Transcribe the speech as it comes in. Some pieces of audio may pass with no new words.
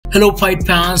Hello fight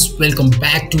fans, welcome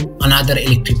back to another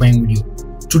electrifying video.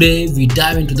 Today we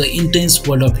dive into the intense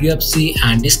world of UFC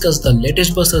and discuss the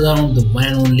latest buzz around the one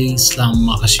and only Islam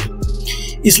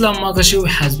Makhachev. Islam Makhachev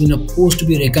has been a force to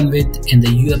be reckoned with in the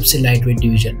UFC Lightweight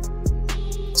division.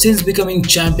 Since becoming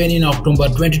champion in October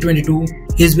 2022,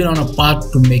 he's been on a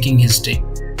path to making history.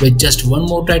 With just one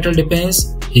more title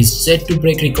defense, he's set to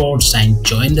break records and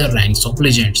join the ranks of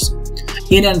legends.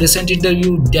 In a recent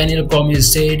interview, Daniel Cormier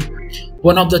said,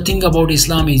 "One of the things about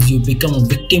Islam is you become a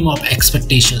victim of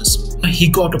expectations. He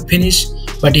got a finish,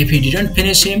 but if he didn't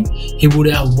finish him, he would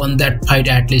have won that fight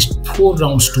at least 4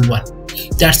 rounds to 1.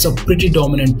 That's a pretty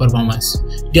dominant performance."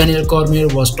 Daniel Cormier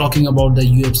was talking about the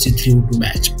UFC 302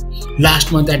 match.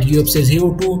 Last month at UFC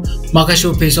 302,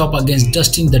 Makhachev faced off against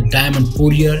Dustin the Diamond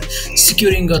Poirier,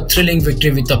 securing a thrilling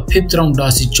victory with a 5th round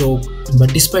Darcy choke.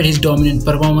 But despite his dominant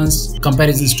performance,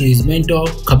 comparisons to his mentor,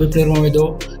 Khabib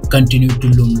Nurmagomedov, continued to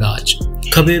loom large.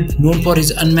 Khabib, known for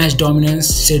his unmatched dominance,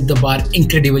 set the bar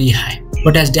incredibly high.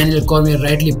 But as Daniel Cormier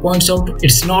rightly points out,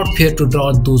 it's not fair to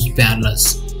draw those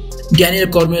parallels. Daniel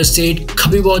Cormier said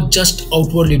Khabib was just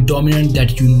outwardly dominant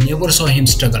that you never saw him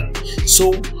struggle.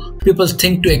 So people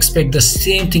think to expect the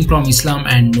same thing from Islam,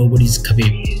 and nobody's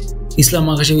Khabib. Islam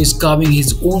Makhachev is carving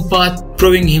his own path,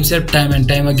 proving himself time and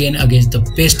time again against the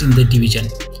best in the division.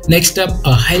 Next up,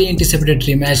 a highly anticipated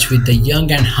rematch with the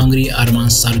young and hungry Arman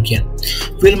Sarukian.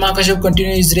 Will Makhachev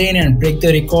continue his reign and break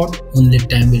the record? Only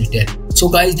time will tell. So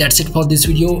guys, that's it for this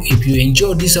video. If you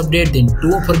enjoyed this update, then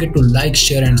don't forget to like,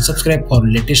 share and subscribe for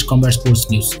latest combat sports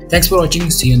news. Thanks for watching.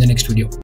 See you in the next video.